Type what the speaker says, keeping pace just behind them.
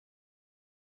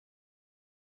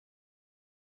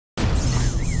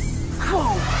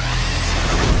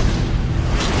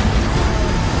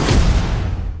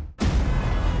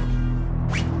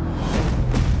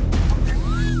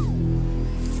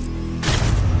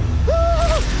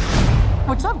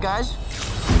What's up, guys?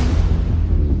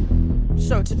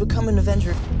 So, to become an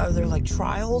Avenger, are there like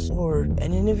trials or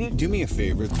an interview? Do me a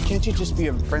favor. Can't you just be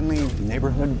a friendly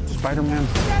neighborhood Spider-Man?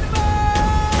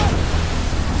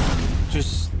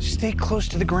 Just stay close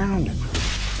to the ground.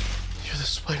 You're the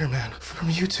Spider-Man from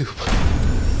YouTube.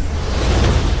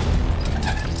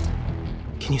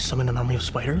 Can you summon an army of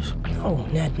spiders? No,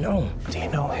 Ned, no. Do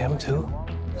you know him too?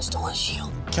 Stole his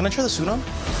shield. Can I try the suit on?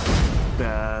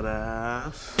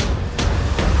 Badass.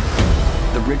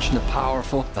 The rich and the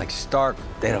powerful, like Stark,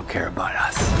 they don't care about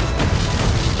us.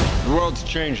 The world's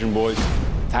changing, boys.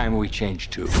 Time we change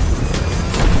too.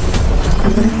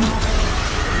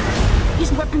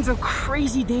 These weapons are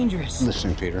crazy dangerous.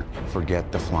 Listen, Peter,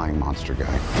 forget the flying monster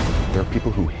guy. There are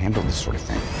people who handle this sort of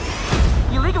thing.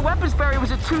 The illegal weapons barrier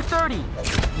was at 2:30.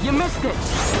 You missed it.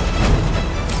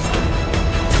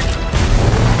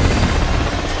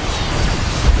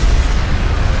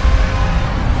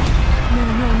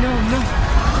 No.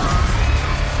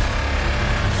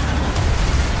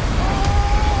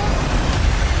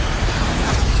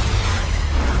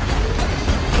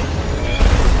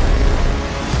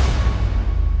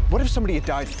 What if somebody had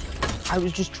died? I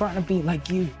was just trying to be like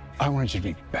you. I wanted you to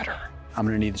be better. I'm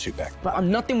gonna need the suit back. But I'm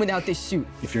nothing without this suit.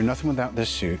 If you're nothing without this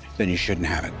suit, then you shouldn't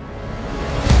have it.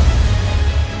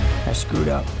 I screwed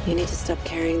up. You need to stop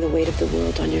carrying the weight of the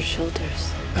world on your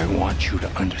shoulders. I want you to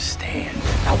understand.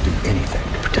 I'll do anything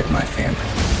to protect my family.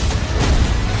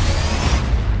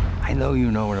 I know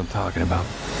you know what I'm talking about.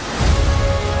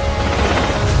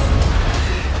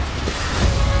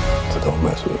 So don't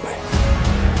mess with me.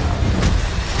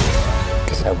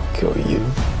 Because I will kill you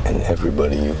and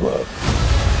everybody you love.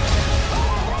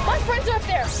 My friends are up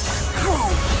there!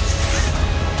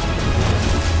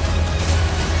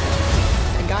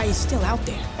 The guy is still out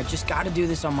there. I just gotta do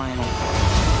this on my own.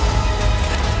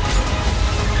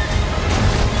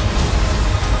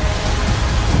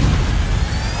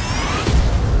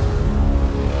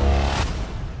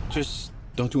 Just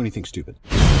don't do anything stupid.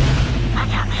 I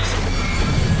got this.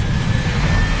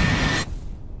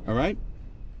 All right?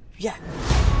 Yeah.